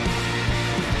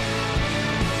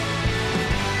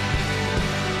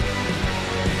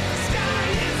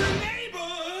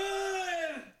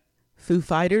Foo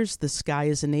Fighters, The Sky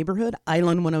is a Neighborhood,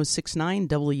 Island 1069,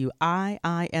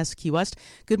 WIISQ West.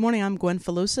 Good morning, I'm Gwen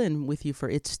Filosa, and with you for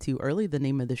It's Too Early, the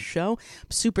name of the show.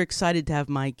 I'm super excited to have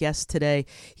my guest today.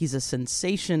 He's a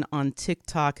sensation on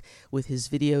TikTok with his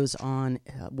videos on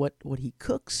what he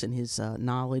cooks and his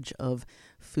knowledge of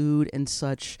food and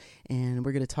such, and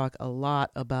we're going to talk a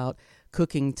lot about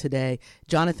cooking today.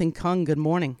 Jon Kung, good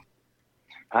morning.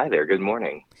 Hi there, good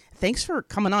morning. Thanks for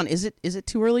coming on. Is it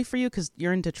too early for you? Because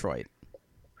you're in Detroit.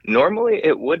 Normally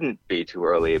it wouldn't be too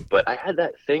early, but I had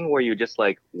that thing where you just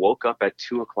like woke up at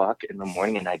 2:00 in the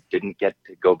morning and I didn't get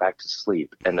to go back to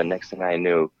sleep. And the next thing I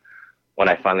knew, when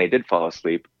I finally did fall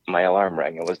asleep, my alarm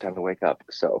rang. It was time to wake up.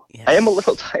 So yes. I am a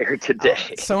little tired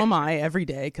today. So am I every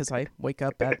day because I wake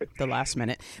up at the last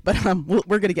minute. But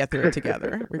we're going to get through it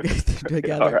together. We're going to get through it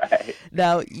together. All right.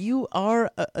 Now, you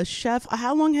are a chef.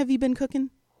 How long have you been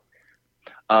cooking?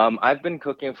 I've been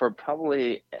cooking for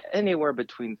probably anywhere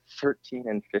between 13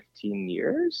 and 15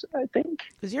 years, I think.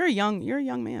 Because you're a young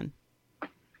man.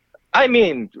 I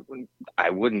mean, I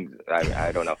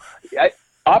don't know.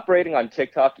 Operating on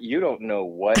TikTok, you don't know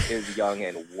what is young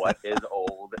and what is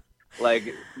old.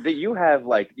 Like you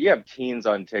have teens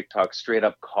on TikTok straight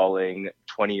up calling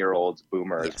 20-year-olds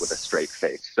boomers with a straight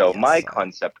face. So my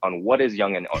concept on what is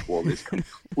young and old is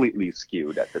completely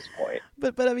skewed at this point.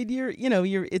 But I mean,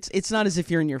 it's not as if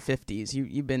you're in your 50s.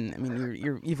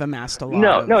 You've amassed a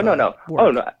lot. No. Work.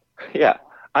 Oh no, yeah.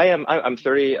 I'm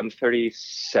 30. I'm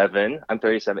 37. I'm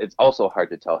 37. It's also hard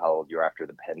to tell how old you are after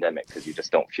the pandemic because you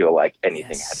just don't feel like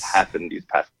anything has happened these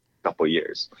past couple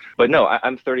years. But no,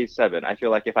 I'm 37. I feel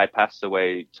like if I passed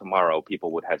away tomorrow,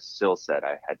 people would have still said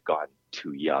I had gone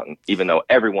too young, even though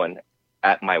everyone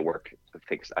at my work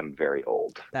thinks I'm very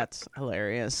old. That's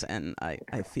hilarious, and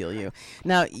I feel you.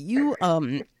 Now, you've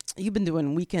been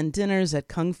doing weekend dinners at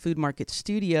Kung Food Market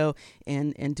Studio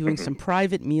and doing some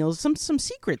private meals, some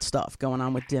secret stuff going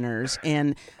on with dinners.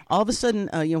 And all of a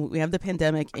sudden, we have the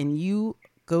pandemic, and you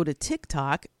go to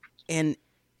TikTok, and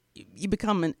you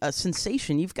become a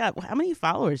sensation. You've got, how many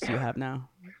followers do you have now?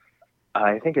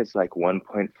 I think it's like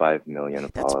 1.5 million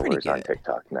followers on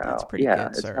TikTok now. That's pretty good,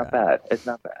 it's sir. not bad. It's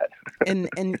not bad.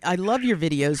 and I love your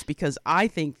videos because I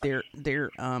think they're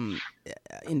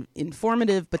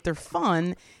informative, but they're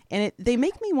fun, and they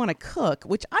make me want to cook,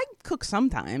 which I cook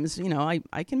sometimes.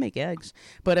 I can make eggs,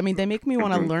 but I mean they make me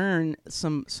want to learn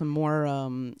some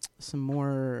more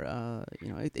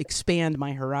expand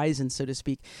my horizons, so to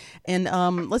speak. And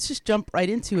let's just jump right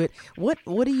into it.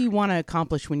 What do you want to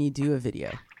accomplish when you do a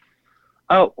video?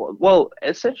 Oh, well,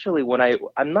 essentially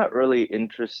I'm not really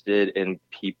interested in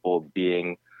people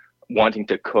wanting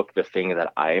to cook the thing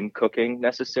that I am cooking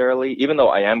necessarily, even though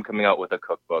I am coming out with a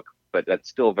cookbook, but that's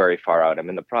still very far out. I'm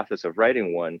in the process of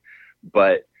writing one.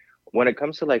 But when it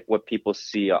comes to like what people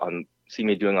see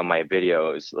me doing on my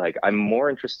videos, like I'm more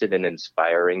interested in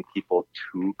inspiring people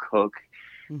to cook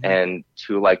and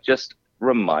to like just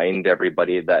remind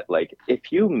everybody that like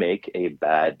if you make a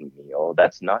bad meal,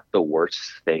 that's not the worst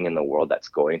thing in the world that's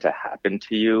going to happen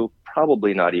to you.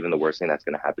 Probably not even the worst thing that's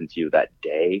going to happen to you that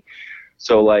day.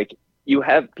 So like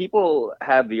people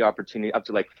have the opportunity, up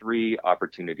to like 3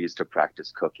 opportunities to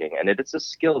practice cooking, and it's a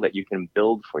skill that you can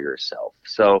build for yourself.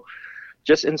 So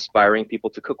just inspiring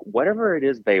people to cook whatever it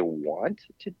is they want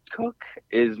to cook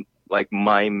is like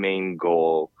my main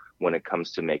goal when it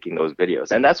comes to making those videos.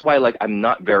 And that's why like I'm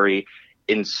not very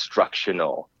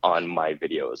instructional on my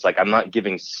videos. Like I'm not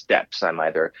giving steps. I'm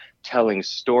either telling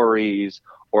stories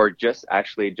or just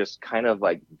kind of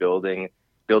like building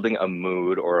a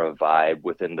mood or a vibe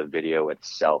within the video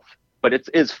itself. But it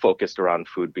is focused around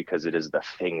food because it is the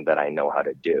thing that I know how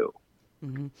to do.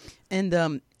 Mm-hmm.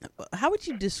 And how would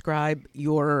you describe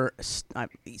your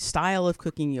style of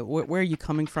cooking? Where are you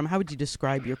coming from? How would you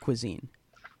describe your cuisine?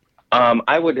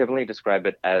 I would definitely describe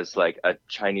it as like a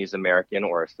Chinese American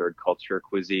or a third culture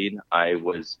cuisine.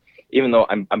 Even though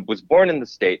I was born in the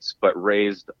States, but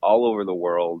raised all over the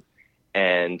world,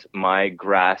 and my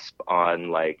grasp on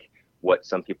like what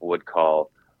some people would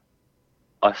call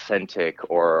authentic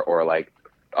or like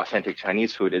authentic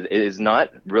Chinese food is not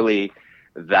really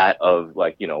that of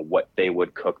like, what they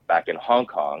would cook back in Hong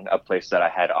Kong, a place that I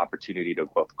had opportunity to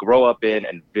both grow up in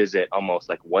and visit almost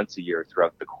like once a year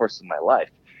throughout the course of my life.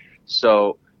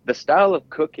 So the style of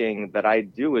cooking that I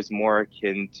do is more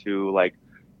akin to like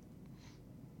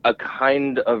a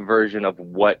kind of version of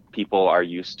what people are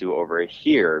used to over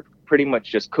here, pretty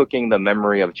much just cooking the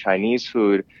memory of Chinese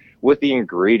food with the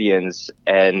ingredients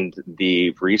and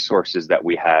the resources that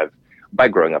we have by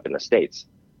growing up in the States.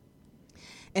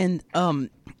 And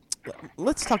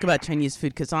let's talk about Chinese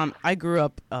food because I grew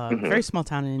up a very small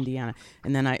town in Indiana,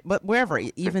 and then but wherever,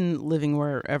 even living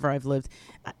wherever I've lived,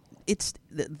 it's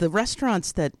the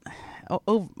restaurants that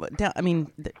I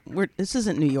mean, this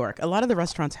isn't New York. A lot of the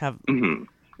restaurants have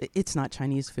it's not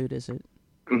Chinese food, is it?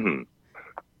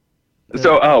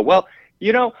 So, well,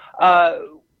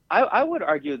 I would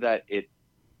argue that it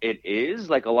is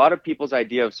like a lot of people's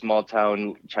idea of small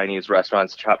town Chinese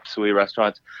restaurants, chop suey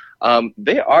restaurants.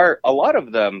 They are a lot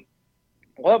of them.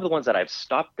 A lot of the ones that I've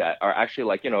stopped at are actually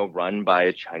like, run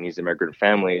by Chinese immigrant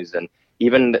families, and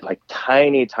even like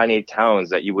tiny, tiny towns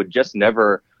that you would just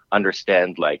never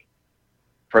understand. Like,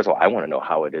 first of all, I want to know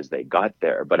how it is they got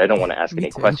there, but I don't want to ask any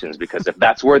questions, because if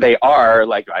that's where they are,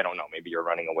 like, I don't know, maybe you're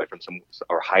running away from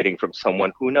or hiding from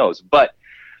someone, who knows? But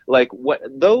like, what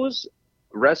those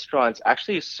restaurants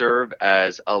actually serve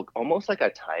as almost like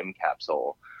a time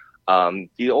capsule.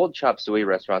 The old chop suey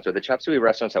restaurants, or the chop suey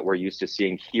restaurants that we're used to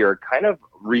seeing here, kind of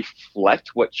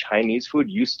reflect what Chinese food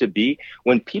used to be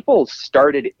when people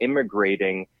started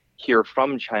immigrating here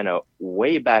from China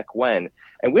way back when.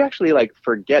 And we actually like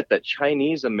forget that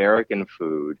Chinese American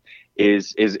food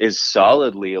is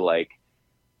solidly like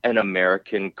an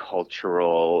American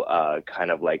cultural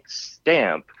kind of like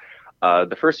stamp.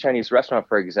 The first Chinese restaurant,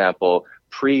 for example,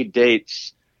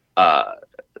 predates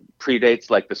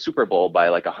like the Super Bowl by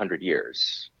like 100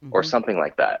 years or something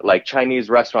like that. Like, Chinese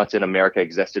restaurants in America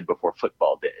existed before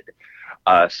football did.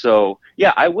 So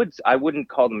yeah, I wouldn't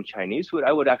call them Chinese food.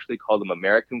 I would actually call them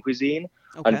American cuisine.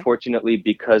 Okay. Unfortunately,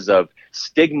 because of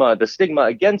the stigma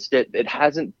against it, it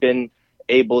hasn't been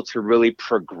able to really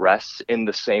progress in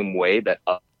the same way that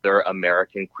other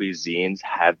American cuisines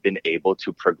have been able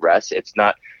to progress. It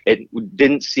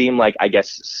didn't seem like, I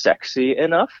guess, sexy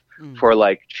enough for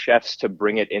like chefs to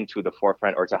bring it into the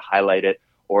forefront, or to highlight it,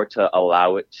 or to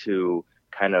allow it to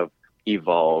kind of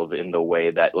evolve in the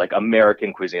way that like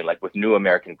American cuisine, like with New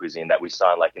American Cuisine that we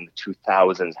saw like in the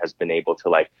 2000s, has been able to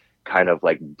like kind of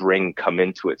like come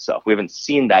into itself. We haven't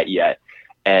seen that yet.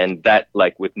 And that,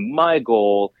 like, with my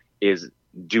goal is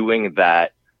doing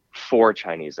that for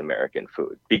Chinese American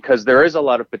food, because there is a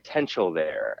lot of potential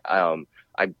there.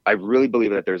 I really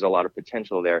believe that there's a lot of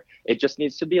potential there. It just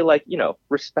needs to be like,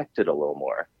 respected a little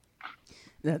more.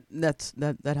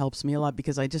 That helps me a lot,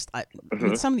 because I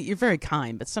mean, you're very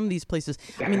kind, but some of these places,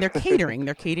 I mean, they're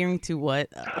catering to what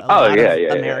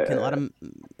a lot of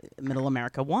middle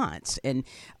America wants, and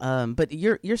but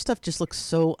your stuff just looks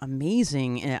so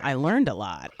amazing, and I learned a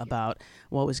lot about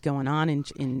what was going on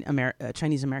in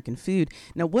Chinese American food.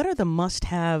 Now, what are the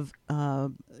must-have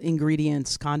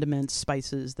ingredients, condiments,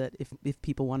 spices that if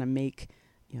people want to make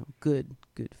good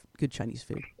Chinese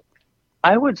food?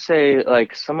 I would say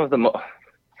like some of the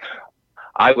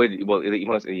the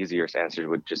most easiest answer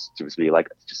would just be like,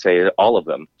 just say all of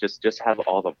them. Just have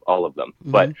all of them.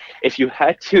 But if you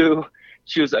had to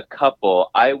choose a couple,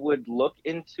 I would look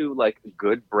into like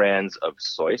good brands of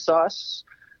soy sauce.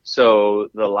 So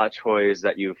the La Choi's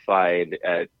that you find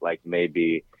at like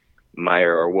maybe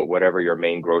Meyer or whatever your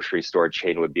main grocery store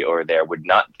chain would be over there would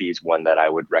not be one that I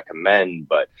would recommend,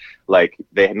 but like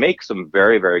they make some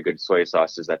very, very good soy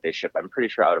sauces that they ship. I'm pretty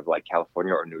sure out of like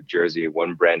California or New Jersey.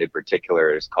 One brand in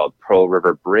particular is called Pearl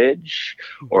River Bridge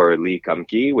or Lee Kum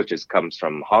Ki, which comes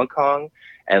from Hong Kong.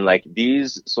 And like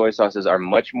these soy sauces are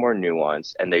much more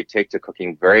nuanced and they take to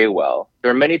cooking very well.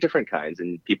 There are many different kinds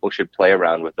and people should play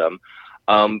around with them.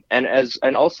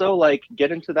 And also like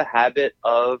get into the habit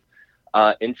of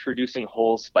introducing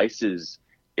whole spices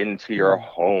into your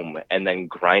home and then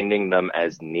grinding them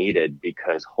as needed,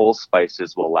 because whole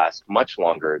spices will last much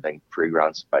longer than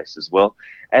pre-ground spices will,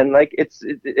 and like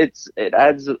it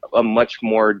adds a much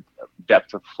more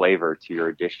depth of flavor to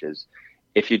your dishes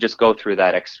if you just go through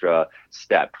that extra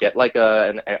step. Get like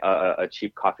a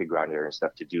cheap coffee grinder and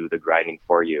stuff to do the grinding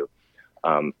for you,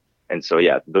 and so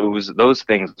yeah, those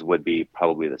things would be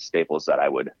probably the staples that I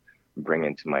would bring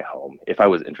into my home if I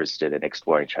was interested in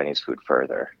exploring Chinese food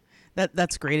further.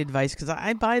 That's great advice, because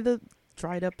I buy the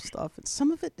dried up stuff and some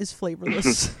of it is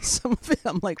flavorless. Some of it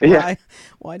I'm like,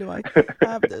 why do I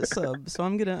have this? So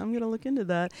I'm gonna look into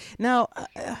that. Now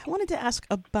I wanted to ask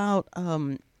about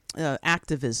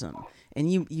activism. And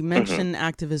you mentioned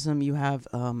activism. You have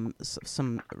a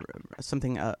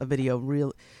video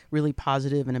really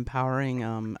positive and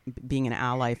empowering, being an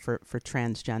ally for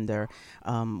transgender.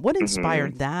 What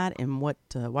inspired that, and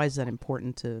why is that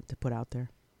important to put out there?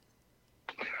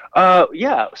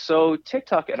 So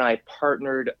TikTok and I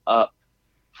partnered up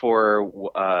for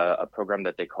a program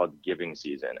that they called Giving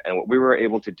Season, and what we were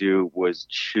able to do was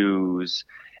choose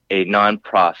a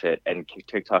nonprofit, and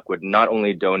TikTok would not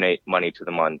only donate money to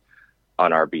them on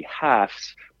on our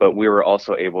behalfs, but we were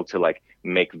also able to like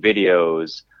make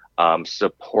videos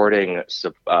supporting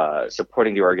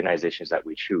the organizations that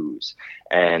we choose.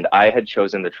 And I had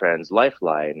chosen the Trans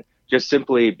Lifeline just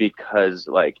simply because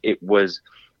like it was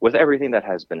with everything that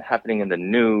has been happening in the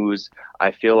news.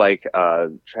 I feel like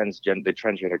the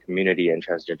transgender community and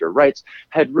transgender rights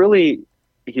had really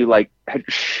had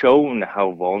shown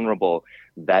how vulnerable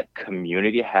that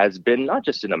community has been, not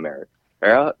just in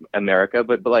America,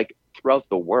 but like throughout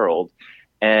the world.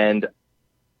 And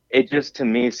it just to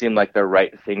me seemed like the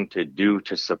right thing to do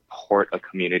to support a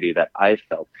community that I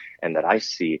felt and that I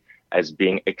see as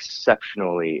being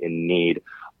exceptionally in need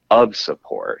of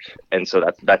support. And so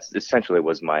that's essentially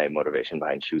was my motivation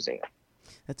behind choosing it.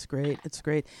 That's great. It's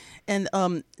great. And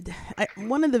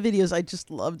one of the videos, I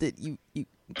just loved it. You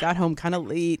got home kind of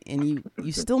late and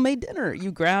you still made dinner.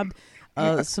 You grabbed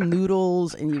some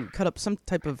noodles and you cut up some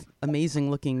type of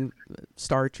amazing looking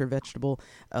starch or vegetable.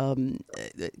 Can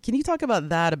you talk about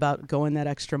that, about going that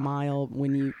extra mile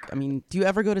do you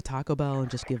ever go to Taco Bell and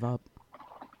just give up?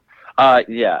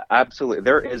 Yeah, absolutely.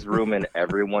 There is room in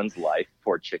everyone's life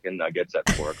for chicken nuggets at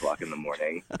 4 o'clock in the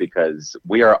morning because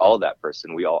we are all that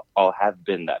person. We all have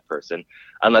been that person,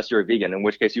 unless you're a vegan, in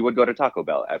which case you would go to Taco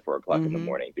Bell at 4 o'clock in the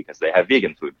morning because they have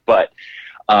vegan food. But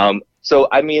so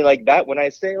I mean, like that, when I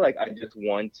say like I just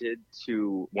wanted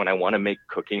to, when I want to make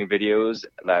cooking videos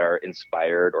that are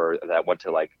inspired or that want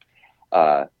to like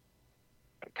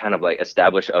kind of like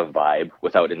establish a vibe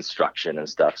without instruction and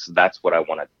stuff. So that's what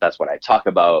I talk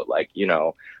about. Like, you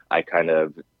know, I kind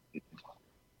of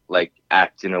like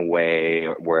act in a way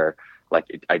where like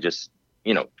I just,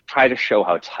 you know, try to show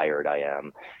how tired I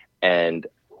am and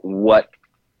what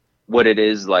it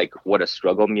is, like what a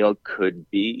struggle meal could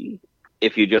be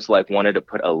if you just like wanted to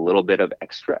put a little bit of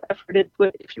extra effort into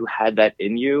it, if you had that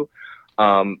in you.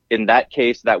 In that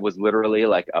case, that was literally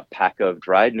like a pack of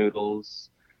dried noodles,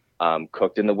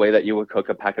 cooked in the way that you would cook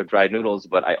a pack of dried noodles,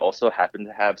 but I also happen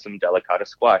to have some delicata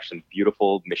squash, some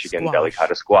beautiful Michigan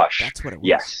delicata squash. That's what it was.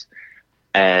 Yes.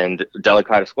 And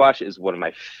delicata squash is one of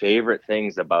my favorite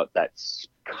things about that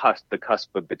the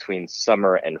cusp between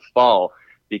summer and fall,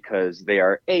 because they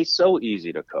are so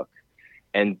easy to cook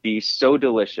and B, so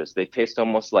delicious. They taste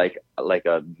almost like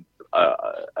a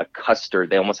custard.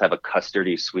 They almost have a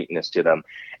custardy sweetness to them.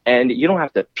 And you don't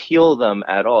have to peel them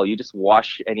at all. You just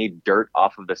wash any dirt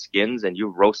off of the skins and you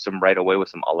roast them right away with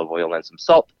some olive oil and some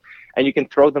salt. And you can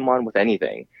throw them on with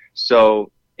anything. So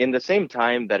in the same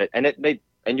time that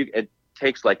it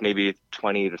takes like maybe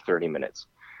 20 to 30 minutes.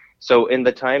 So in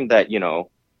the time that, you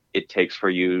know, it takes for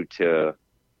you to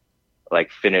like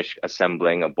finish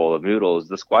assembling a bowl of noodles,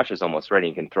 the squash is almost ready.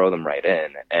 You can throw them right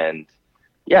in. And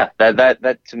yeah,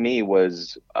 that to me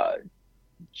was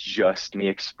just me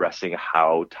expressing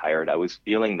how tired I was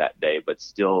feeling that day, but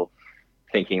still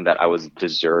thinking that I was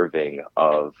deserving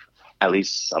of at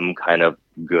least some kind of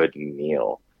good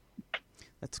meal.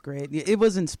 That's great. It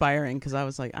was inspiring because I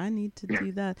was like, I need to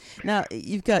do that. Now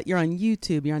you're on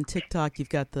YouTube, you're on TikTok, you've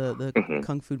got the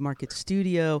Kung Food Market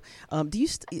Studio. Do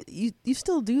you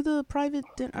still do the private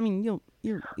dinner? I mean,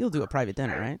 you'll do a private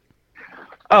dinner, right?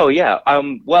 Oh yeah.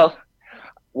 Well,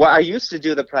 I used to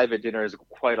do the private dinners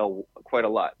quite a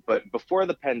lot, but before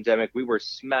the pandemic, we were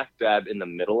smack dab in the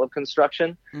middle of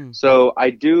construction. So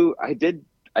I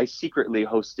secretly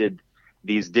hosted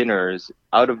these dinners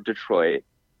out of Detroit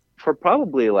for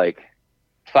probably like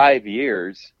 5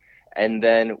 years. And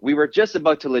then we were just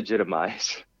about to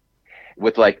legitimize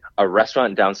with like a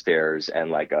restaurant downstairs and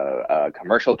like a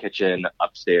commercial kitchen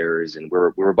upstairs. And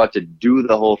we're about to do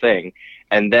the whole thing.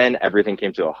 And then everything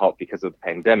came to a halt because of the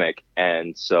pandemic.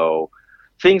 And so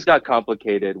things got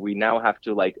complicated. We now have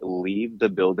to like leave the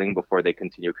building before they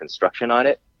continue construction on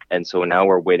it. And so now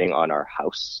we're waiting on our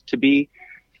house to be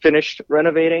finished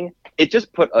renovating. It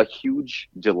just put a huge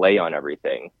delay on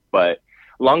everything. But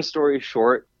long story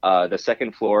short, the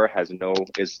second floor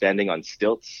is standing on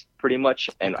stilts pretty much.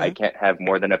 And I can't have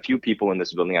more than a few people in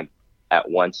this building at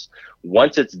once.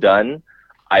 Once it's done,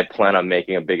 I plan on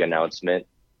making a big announcement.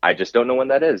 I just don't know when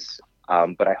that is.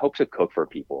 But I hope to cook for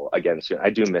people again soon.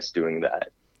 I do miss doing that.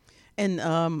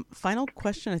 And final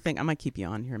question, I think I might keep you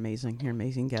on. You're amazing. You're an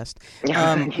amazing guest.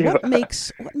 What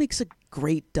makes a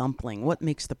great dumpling? What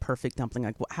makes the perfect dumpling?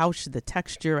 Like, how should the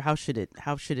texture? How should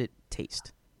it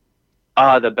taste?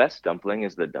 The best dumpling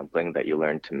is the dumpling that you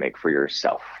learn to make for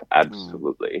yourself.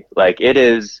 Absolutely. Like it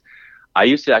is. I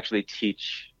used to actually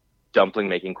teach dumpling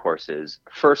making courses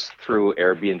first through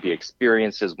Airbnb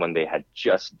experiences when they had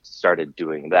just started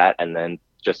doing that, and then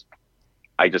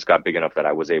I just got big enough that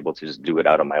I was able to just do it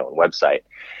out on my own website.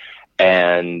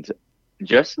 And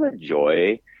just the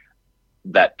joy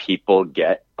that people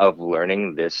get of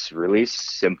learning this really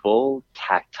simple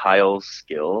tactile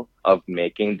skill of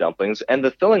making dumplings. And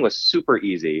the filling was super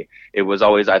easy. It was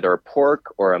always either a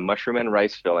pork or a mushroom and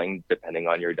rice filling, depending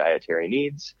on your dietary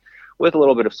needs, with a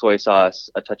little bit of soy sauce,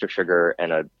 a touch of sugar,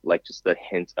 and just a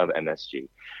hint of MSG.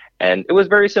 And it was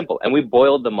very simple. And we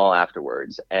boiled them all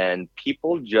afterwards. And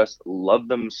people just loved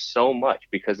them so much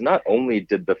because not only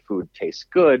did the food taste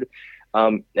good,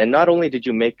 and not only did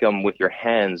you make them with your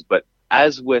hands, but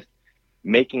as with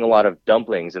making a lot of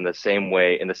dumplings in the same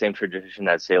way, in the same tradition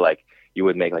that, say, like you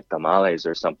would make like tamales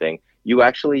or something, you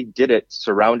actually did it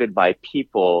surrounded by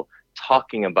people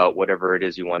talking about whatever it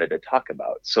is you wanted to talk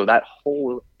about. So that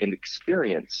whole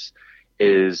experience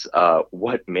is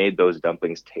what made those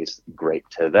dumplings taste great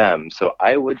to them. So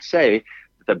I would say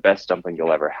the best dumpling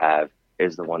you'll ever have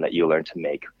is the one that you learn to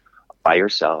make by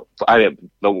yourself.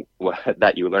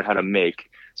 That you learn how to make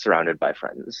surrounded by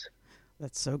friends.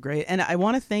 That's so great. And I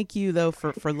want to thank you, though,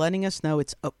 for letting us know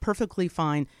it's perfectly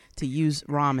fine to use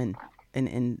ramen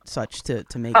and such to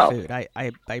make food.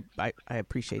 I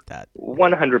appreciate that.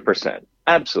 100%.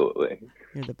 Absolutely.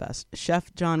 You're the best.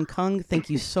 Chef Jon Kung, thank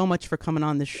you so much for coming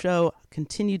on the show.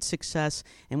 Continued success,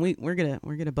 and we're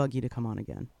gonna bug you to come on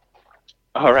again.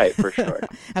 All right, for sure.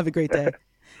 Have a great day.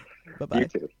 Bye-bye. You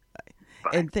too.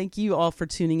 And thank you all for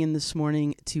tuning in this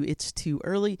morning to It's Too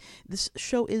Early. This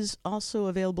show is also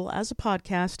available as a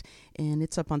podcast, and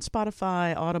it's up on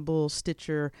Spotify, Audible,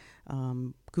 Stitcher,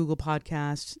 Google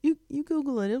Podcasts. You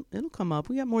Google it, it'll come up.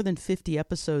 We got more than 50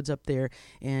 episodes up there.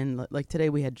 And like today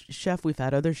we had chef, we've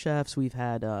had other chefs, we've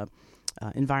had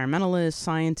environmentalists,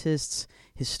 scientists,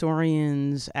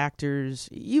 historians, actors.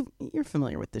 You're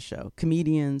familiar with the show.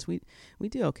 Comedians. We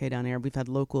do okay down here. We've had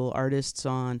local artists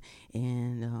on,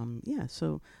 and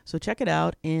so check it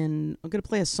out. And I'm gonna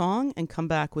play a song and come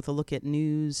back with a look at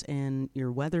news and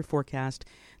your weather forecast.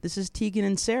 This is Tegan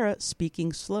and Sarah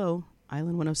speaking slow.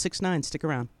 Island 106.9. Stick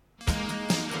around.